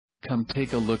Come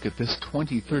take a look at this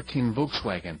 2013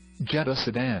 Volkswagen Jetta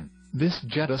Sedan. This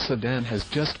Jetta Sedan has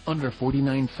just under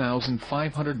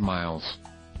 49,500 miles.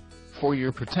 For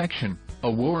your protection,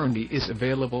 a warranty is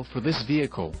available for this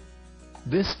vehicle.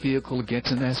 This vehicle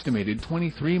gets an estimated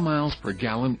 23 miles per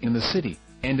gallon in the city,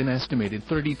 and an estimated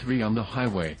 33 on the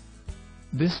highway.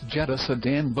 This Jetta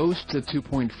Sedan boasts a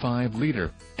 2.5-liter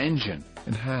engine,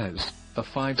 and has a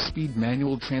 5-speed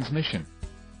manual transmission.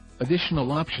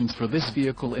 Additional options for this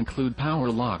vehicle include power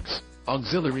locks,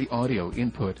 auxiliary audio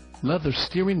input, leather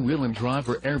steering wheel and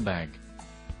driver airbag.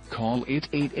 Call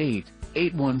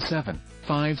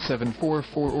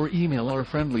 888-817-5744 or email our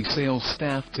friendly sales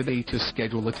staff today to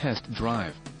schedule a test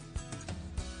drive.